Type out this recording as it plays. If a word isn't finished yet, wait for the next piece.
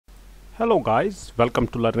Hello guys, welcome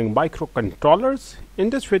to learning microcontrollers. In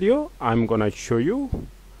this video I'm gonna show you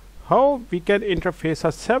how we can interface a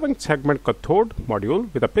 7-segment cathode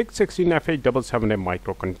module with a PIC16F877A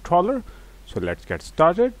microcontroller. So let's get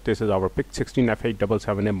started. This is our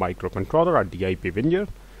PIC16F877A microcontroller, a DIP Vinger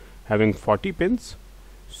having 40 pins.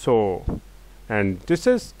 And this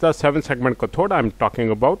is the 7-segment cathode I'm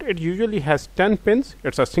talking about. It usually has 10 pins.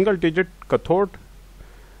 It's a single digit cathode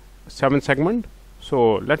 7-segment.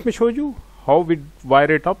 So let me show you how we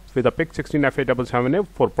wire it up with a PIC16F877A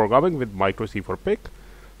for programming with MikroC for PIC.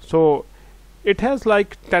 So it has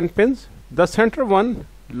like 10 pins. The center one,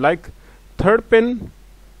 like third pin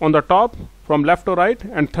on the top from left to right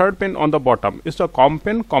and third pin on the bottom, is the common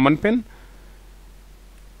pin.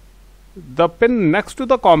 The pin next to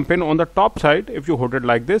the COM pin on the top side, if you hold it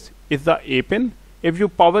like this, is the A pin. If you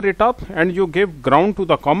power it up and you give ground to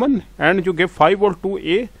the common and you give 5 volt to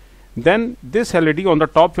A, then this LED on the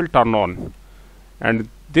top will turn on. And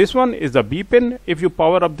this one is the B pin. If you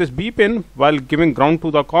power up this B pin while giving ground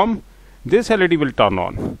to the COM, this LED will turn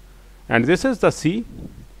on. And this is the C,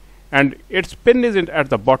 and its pin is at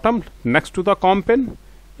the bottom next to the COM pin.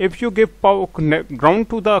 If you give ground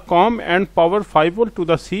to the COM and power 5 volt to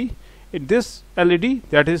the C, this LED,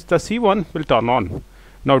 that is the C1, will turn on.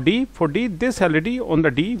 Now for D, this LED on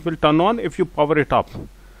the D will turn on if you power it up.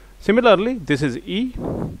 Similarly, this is E,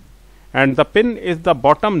 and the pin is the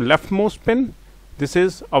bottom leftmost pin. This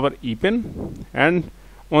is our E pin, and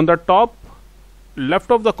on the top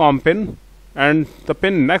left of the COM pin and the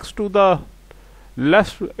pin next to the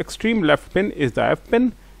extreme left pin is the F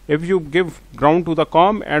pin. If you give ground to the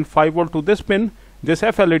COM and 5 volt to this pin, this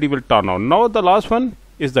F LED will turn on. Now the last one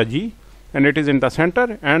is the G, and it is in the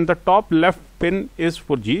center, and the top left pin is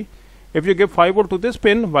for G. If you give 5 volt to this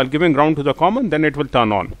pin while giving ground to the common, then it will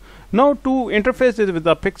turn on. Now to interface this with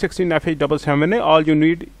the PIC16F877A, all you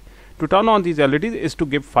need to turn on these LEDs is to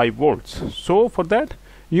give 5 volts. So for that,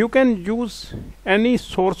 you can use any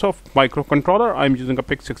source of microcontroller. I'm using a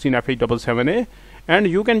PIC16F877A, and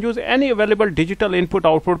you can use any available digital input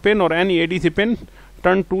output pin or any ADC pin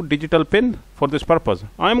turned to digital pin for this purpose.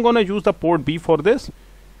 I'm gonna use the port B for this.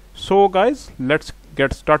 So guys, let's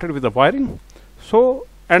get started with the wiring.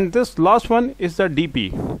 And this last one is the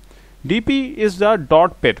DP. DP is the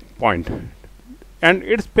dot pin point, and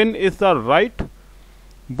its pin is the right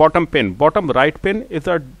bottom pin. Bottom right pin is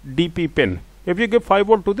the DP pin. If you give 5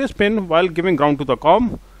 volt to this pin while giving ground to the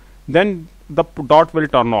COM, then the dot will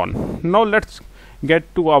turn on. Now let's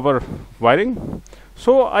get to our wiring.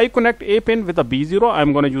 So I connect A pin with a B0.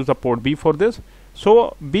 I'm going to use the port B for this.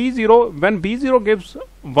 So B0, when B0 gives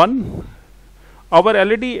 1, our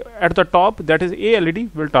LED at the top, that is A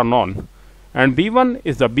LED, will turn on, and B1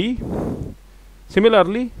 is the B.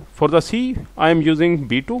 Similarly, for the C, I am using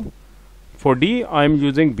B2. For D, I am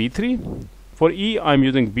using B3. For E, I am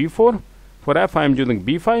using B4. For F, I am using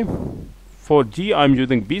B5. For G, I am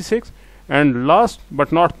using B6. And last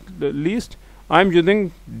but not least, I am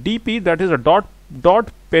using DP, that is a dot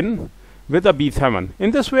pin with a B7.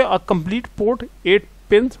 In this way, a complete port 8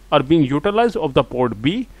 pins are being utilized of the port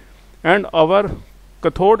B, and our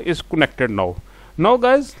cathode is connected now. Now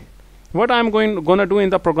guys, what I'm gonna do in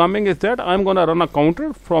the programming is that I'm gonna run a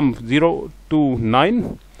counter from 0 to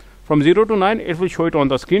 9. From 0 to 9, it will show it on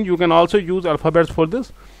the screen. You can also use alphabets for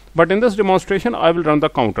this, but in this demonstration I will run the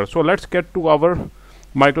counter. So let's get to our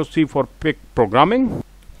MikroC for PIC programming.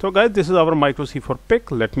 So guys, this is our MikroC for PIC.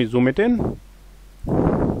 Let me zoom it in.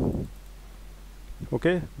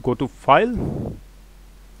 Okay, go to File,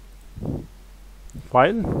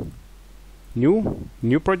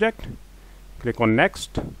 New project, click on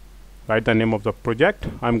Next, write the name of the project.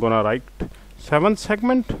 I'm gonna write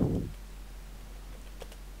 7-segment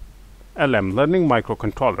LM, learning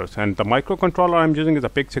microcontrollers, and the microcontroller I'm using is a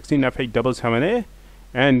PIC16F877A,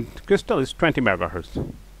 and crystal is 20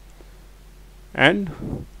 megahertz.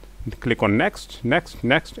 And click on Next,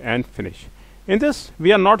 and finish. In this,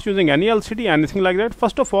 we are not using any LCD, anything like that.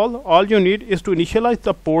 First of all you need is to initialize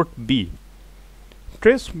the port B.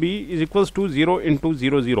 TRISB is equals to 0 into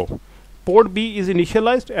 0, 0. Port B is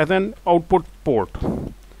initialized as an output port.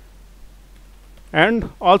 And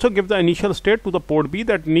also give the initial state to the port B,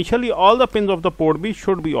 that initially all the pins of the port B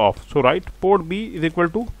should be off. So write port B is equal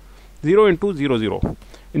to 0 into 0, 0.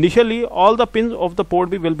 Initially all the pins of the port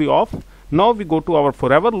B will be off. Now we go to our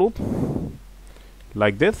forever loop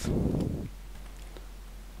like this.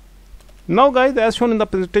 Now guys, as shown in the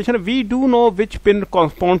presentation, we do know which pin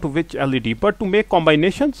correspond to which LED, but to make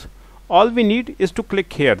combinations, all we need is to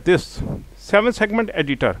click here, this 7-segment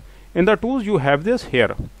editor. In the tools you have this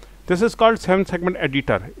here. This is called 7-segment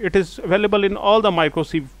editor. It is available in all the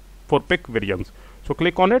MikroC for PIC variants. So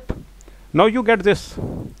click on it. Now you get this.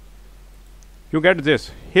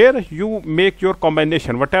 Here you make your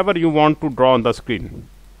combination, whatever you want to draw on the screen.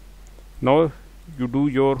 Now you do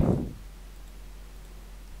your,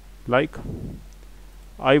 like,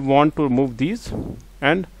 I want to remove these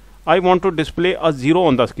and I want to display a 0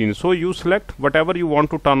 on the screen. So you select whatever you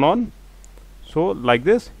want to turn on. So like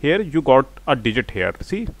this, here you got a digit here.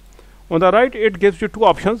 See, on the right it gives you two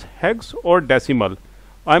options, hex or decimal.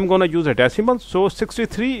 I'm gonna use a decimal. So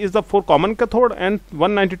 63 is the for common cathode and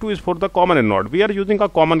 192 is for the common anode. We are using a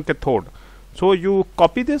common cathode. So you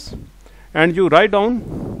copy this and you write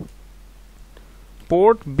down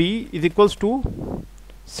port B is equals to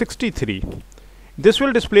 63. This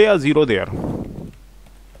will display a 0 there.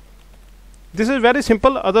 This is very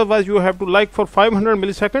simple, otherwise you have to, like, for 500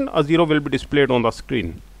 millisecond a 0 will be displayed on the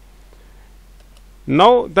screen.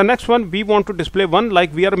 Now the next one, we want to display 1,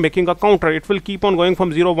 like we are making a counter. It will keep on going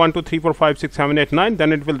from 0, 1, 2, 3, 4, 5, 6, 7, 8, 9,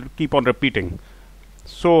 then it will keep on repeating.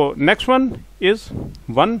 So next one is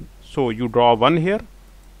 1, so you draw 1 here.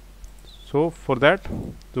 So for that,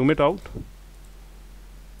 zoom it out.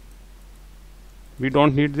 We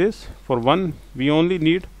don't need this. For 1 we only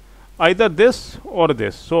need either this or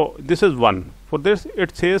this. So this is 1. For this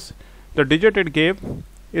it says the digit it gave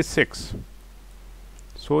is 6.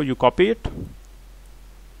 So you copy it.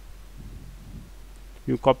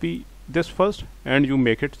 You copy this first and you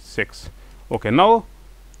make it 6. Okay, now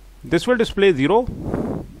this will display 0.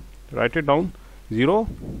 Write it down, 0,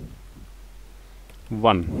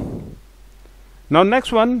 1. Now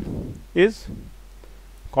next one is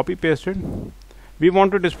copy pasted. We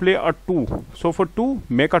want to display a 2. So for 2,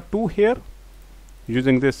 make a 2 here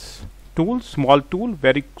using this tool, small tool,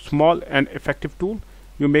 very small and effective tool.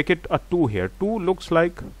 You make it a 2 here. 2 looks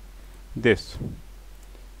like this.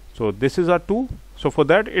 So this is a 2. So for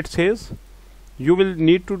that it says you will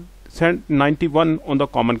need to send 91 on the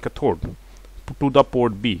common cathode to the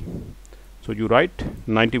port B. So you write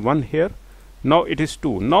 91 here. Now it is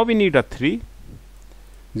 2. Now we need a 3.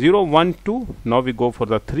 0, 1, 2. Now we go for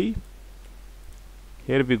the 3.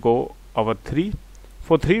 Here we go our 3.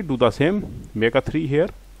 For 3 do the same. Make a 3 here.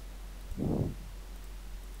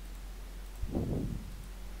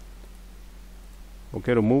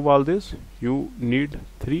 Okay, remove all this. You need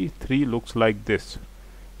 3. 3 looks like this.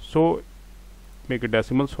 So make a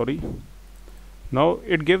decimal, sorry. Now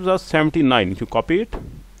it gives us 79. You copy it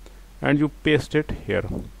and you paste it here.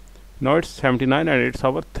 Now it's 79 and it's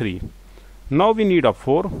our 3. Now we need a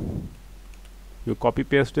 4. You copy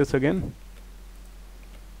paste this again.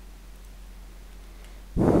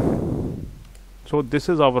 So this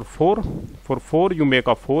is our 4. For 4 you make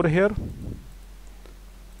a 4 here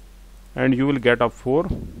and you will get a 4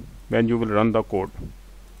 when you will run the code.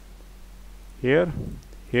 Here,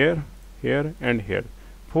 here, here and here.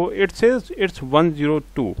 For it says it's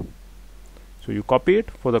 102. So you copy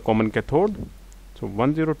it for the common cathode. So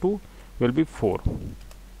 102 will be 4.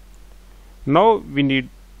 Now we need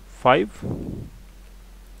 5.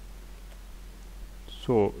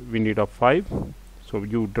 So we need a 5. So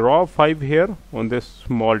you draw 5 here on this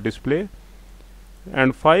small display,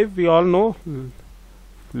 and 5 we all know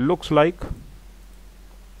looks like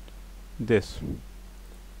this,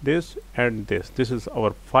 this and this. This is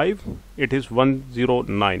our 5. It is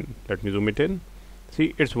 109. Let me zoom it in.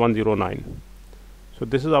 See, it's 109. So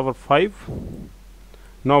this is our 5.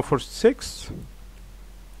 Now for 6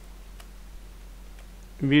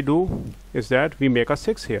 we do is that we make a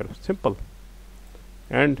 6 here, simple.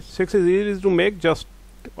 And 6 is easy to make, just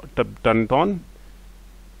turn it on.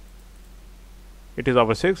 It is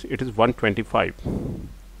our 6, it is 125.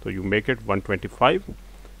 So you make it 125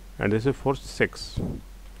 and this is for 6.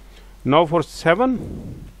 Now for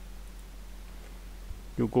 7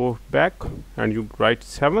 you go back and you write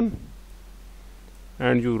 7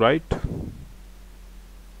 and you write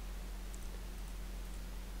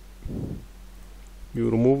you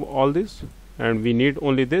remove all this and we need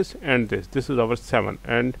only this and this. This is our 7,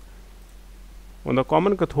 and on the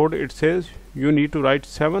common cathode it says you need to write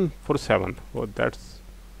 7 for 7. Oh, that's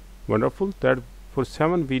wonderful. That for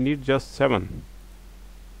 7 we need just 7.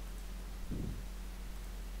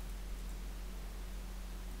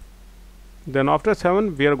 Then after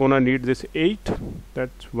 7 we are gonna need this 8,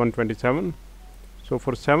 that's 127. So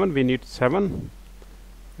for 7 we need 7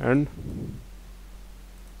 and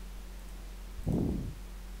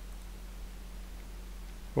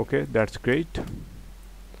okay, that's great.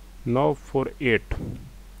 Now for 8.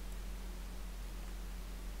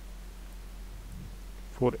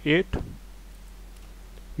 For 8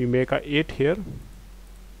 we make a 8 here.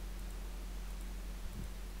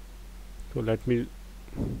 So let me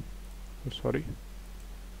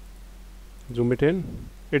zoom it in.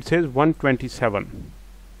 it says 127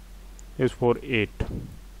 is for 8,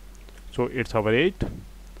 so it's our 8.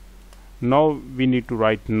 Now we need to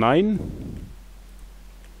write 9,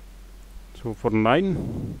 so for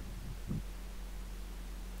 9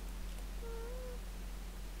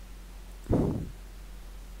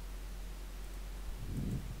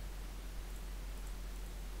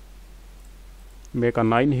 make a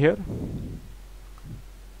 9 here.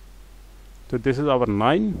 So this is our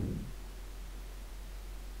 9.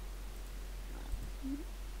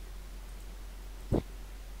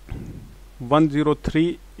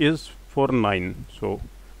 (103) is for 9, so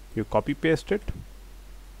you copy paste it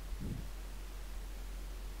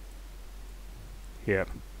here.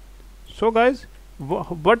 So guys,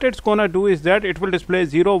 what it's gonna do is that it will display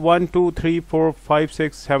 0, 1, 2, 3, 4, 5,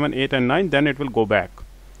 6, 7, 8 and 9, then it will go back.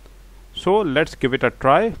 So let's give it a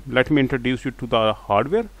try. Let me introduce you to the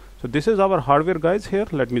hardware. So this is our hardware, guys. Here,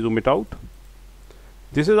 let me zoom it out.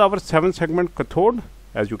 This is our 7-segment cathode,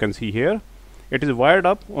 as you can see here. It is wired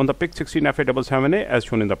up on the PIC16F877A as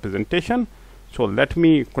shown in the presentation. So let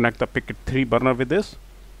me connect the PIC3 burner with this,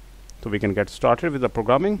 so we can get started with the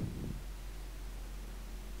programming.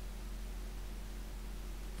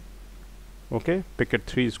 Okay,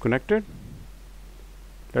 PIC3 is connected.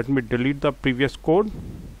 Let me delete the previous code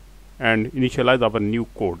and initialize our new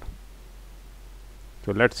code.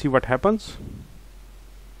 So let's see what happens.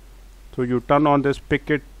 So you turn on this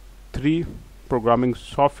PIC3 programming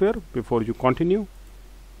software before you continue.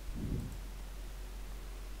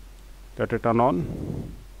 Let it turn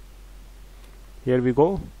on. Here we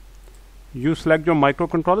go. You select your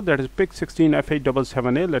microcontroller, that is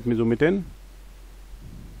PIC16F877A. Let me zoom it in.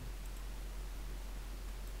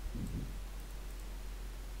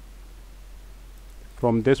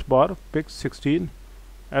 From this bar,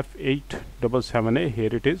 PIC16F877A,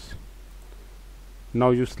 here it is.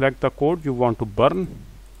 Now you select the code you want to burn,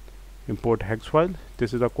 import hex file.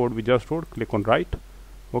 This is the code we just wrote. Click on write.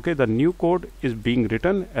 Okay, the new code is being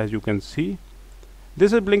written, as you can see.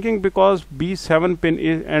 This is blinking because B7 pin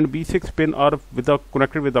and B6 pin are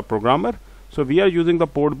connected with the programmer, so we are using the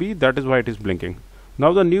port B, that is why it is blinking.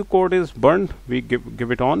 Now the new code is burned. We give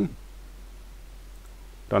it on,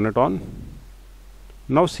 turn it on.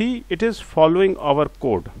 Now see, it is following our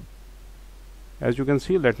code, as you can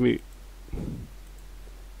see. Let me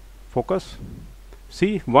focus.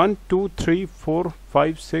 See, 1, 2, 3, 4,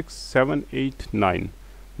 5, 6, 7, 8, 9.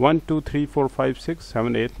 1, 2, 3, 4, 5, 6,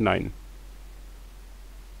 7, 8, 9.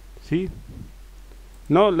 See?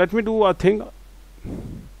 Now let me do a thing.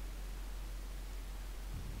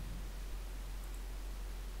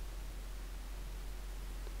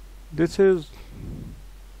 This is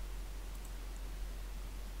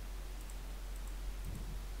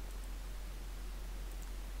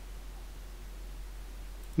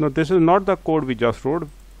no, this is not the code we just wrote.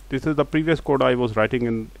 This is the previous code I was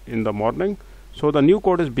writing in the morning. So the new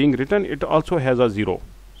code is being written. It also has a 0.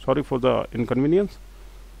 Sorry for the inconvenience.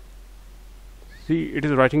 See, it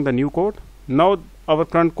is writing the new code. Now our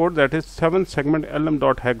current code, that is 7-segment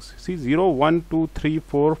lm.hex. See, 0, 1, 2, 3,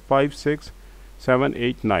 4, 5, 6, 7,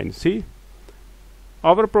 8, 9. See,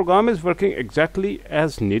 our program is working exactly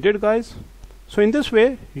as needed, guys. So in this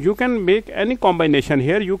way, you can make any combination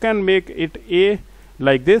here. You can make it A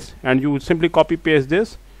like this, and you simply copy paste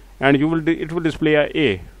this, and it will display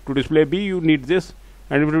a. To display B, you need this,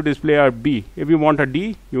 and it will display a B. If you want a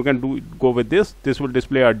D, you can go with this. This will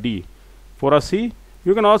display a D. For a C,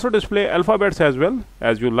 you can also display alphabets as well,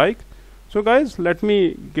 as you like. So guys, let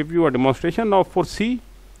me give you a demonstration. Now for C,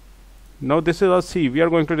 now this is a C. We are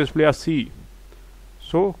going to display a C.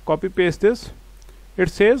 So copy paste this. It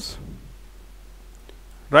says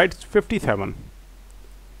write 57.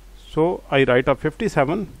 So I write a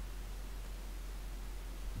 57.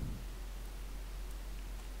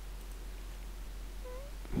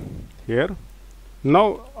 Here.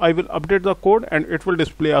 Now I will update the code and it will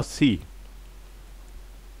display a C.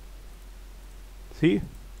 See?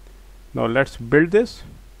 Now let's build this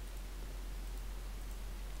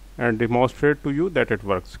and demonstrate to you that it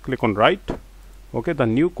works. Click on write. Okay, the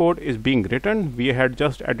new code is being written. We had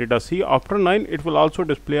just added a C. After 9, it will also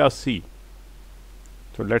display a C.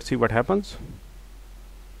 So let's see what happens.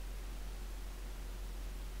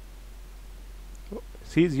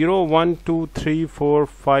 See, 0, 1, 2, 3, 4,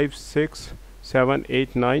 5, 6, 7,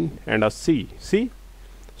 8, 9 and a C. See?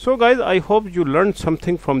 So guys, I hope you learned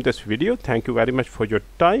something from this video. Thank you very much for your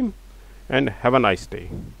time and have a nice day.